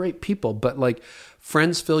 yeah, they're great people, but like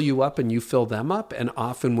friends fill you up and you fill them up. And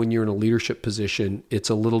often when you're in a leadership position, it's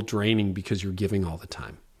a little draining because you're giving all the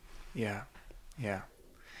time. Yeah. Yeah.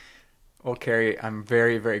 Well, Carey, I'm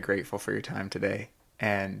very, very grateful for your time today.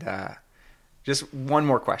 And just one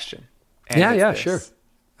more question. And sure.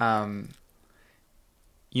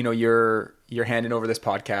 You're handing over this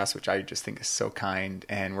podcast, which I just think is so kind,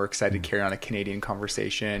 and we're excited to carry on a Canadian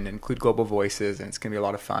conversation, include Global Voices, and it's going to be a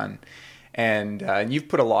lot of fun. And you've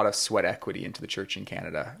put a lot of sweat equity into the church in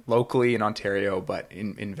Canada, locally in Ontario, but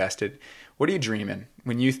invested. What are you dreaming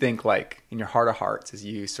when you think, like, in your heart of hearts, as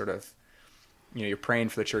you sort of, you're praying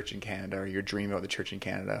for the church in Canada, or you're dreaming about the church in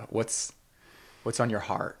Canada? What's on your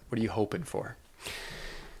heart? What are you hoping for?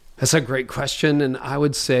 That's a great question. And I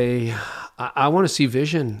would say I want to see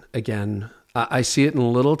vision again. I see it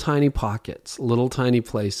in little tiny pockets, little tiny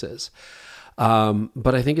places.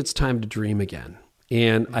 But I think it's time to dream again.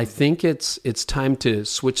 And I think it's time to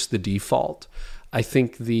switch the default. I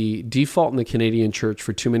think the default in the Canadian church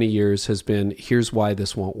for too many years has been, here's why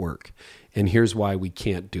this won't work. And here's why we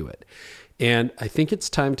can't do it. And I think it's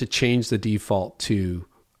time to change the default to,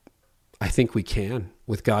 I think we can.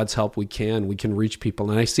 With God's help, we can reach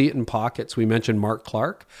people. And I see it in pockets. We mentioned Mark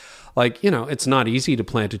Clark. Like, it's not easy to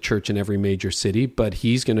plant a church in every major city, but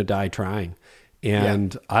he's going to die trying.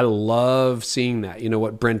 And I love seeing that.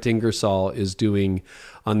 What Brent Ingersoll is doing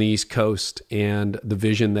on the East Coast and the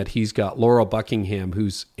vision that he's got. Laurel Buckingham,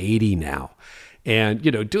 who's 80 now, and,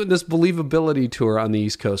 doing this believability tour on the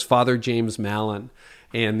East Coast. Father James Mallon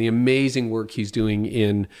and the amazing work he's doing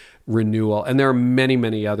in renewal. And there are many,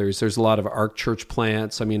 many others. There's a lot of ARC church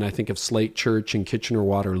plants. I mean, I think of Slate Church in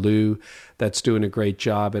Kitchener-Waterloo that's doing a great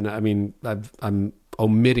job. And I mean, I'm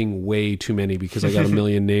omitting way too many because I got a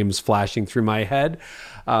million names flashing through my head.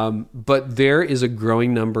 But there is a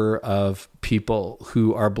growing number of people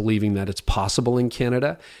who are believing that it's possible in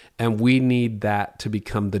Canada. And we need that to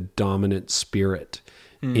become the dominant spirit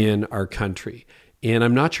in our country. And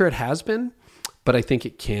I'm not sure it has been, but I think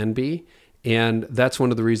it can be. And that's one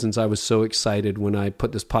of the reasons I was so excited when I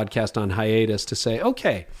put this podcast on hiatus to say,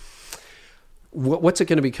 okay, what's it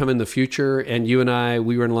going to become in the future? And you and I,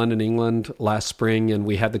 we were in London, England last spring, and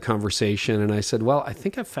we had the conversation. And I said, well, I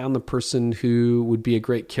think I've found the person who would be a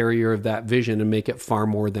great carrier of that vision and make it far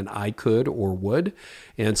more than I could or would.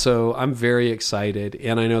 And so I'm very excited.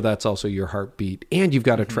 And I know that's also your heartbeat. And you've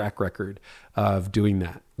got a track record of doing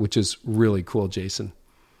that, which is really cool, Jason.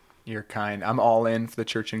 You're kind. I'm all in for the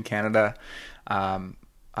church in Canada. I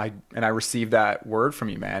received that word from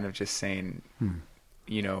you, man, of just saying,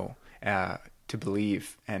 to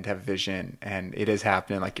believe and have vision. And it is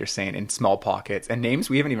happening, like you're saying, in small pockets and names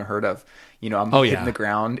we haven't even heard of. I'm hitting the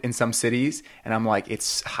ground in some cities and I'm like,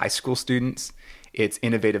 it's high school students, it's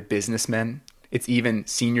innovative businessmen, it's even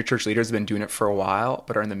senior church leaders have been doing it for a while,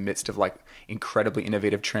 but are in the midst of like incredibly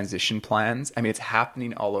innovative transition plans. I mean, it's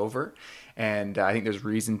happening all over. And I think there's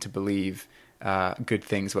reason to believe good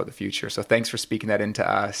things about the future. So thanks for speaking that into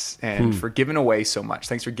us and for giving away so much.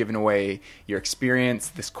 Thanks for giving away your experience,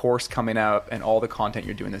 this course coming up, and all the content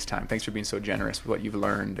you're doing this time. Thanks for being so generous with what you've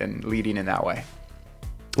learned and leading in that way.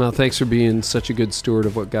 Well, thanks for being such a good steward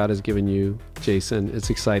of what God has given you, Jason. It's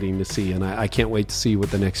exciting to see, and I can't wait to see what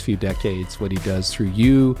the next few decades, what he does through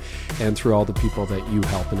you and through all the people that you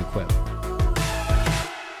help and equip.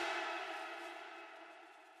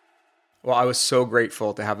 Well, I was so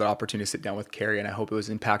grateful to have that opportunity to sit down with Carey, and I hope it was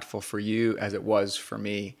impactful for you as it was for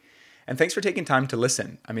me. And thanks for taking time to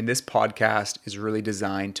listen. I mean, this podcast is really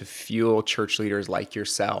designed to fuel church leaders like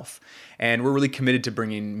yourself. And we're really committed to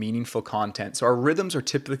bringing meaningful content. So our rhythms are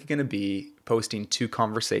typically going to be posting 2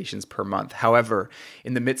 conversations per month. However,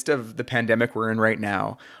 in the midst of the pandemic we're in right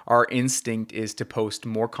now, our instinct is to post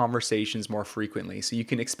more conversations more frequently. So you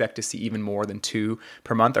can expect to see even more than 2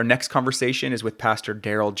 per month. Our next conversation is with Pastor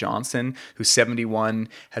Daryl Johnson, who's 71,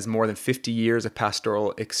 has more than 50 years of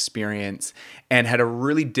pastoral experience, and had a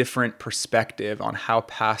really different perspective on how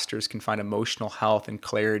pastors can find emotional health and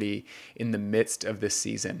clarity in the midst of this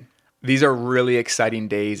season. These are really exciting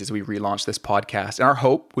days as we relaunch this podcast. And our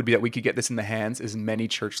hope would be that we could get this in the hands of as many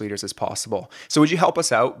church leaders as possible. So would you help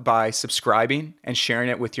us out by subscribing and sharing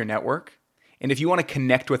it with your network? And if you want to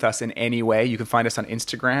connect with us in any way, you can find us on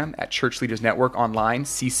Instagram at Church Leaders Network, online,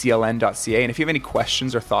 ccln.ca. And if you have any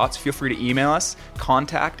questions or thoughts, feel free to email us,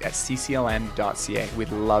 contact@ccln.ca.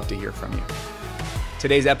 We'd love to hear from you.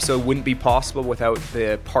 Today's episode wouldn't be possible without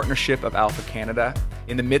the partnership of Alpha Canada.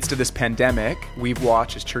 In the midst of this pandemic, we've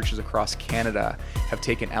watched as churches across Canada have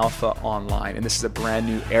taken Alpha online. And this is a brand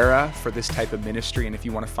new era for this type of ministry. And if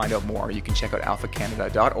you want to find out more, you can check out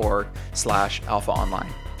alphacanada.org/alphaonline.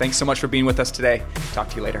 Thanks so much for being with us today. Talk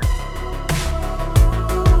to you later.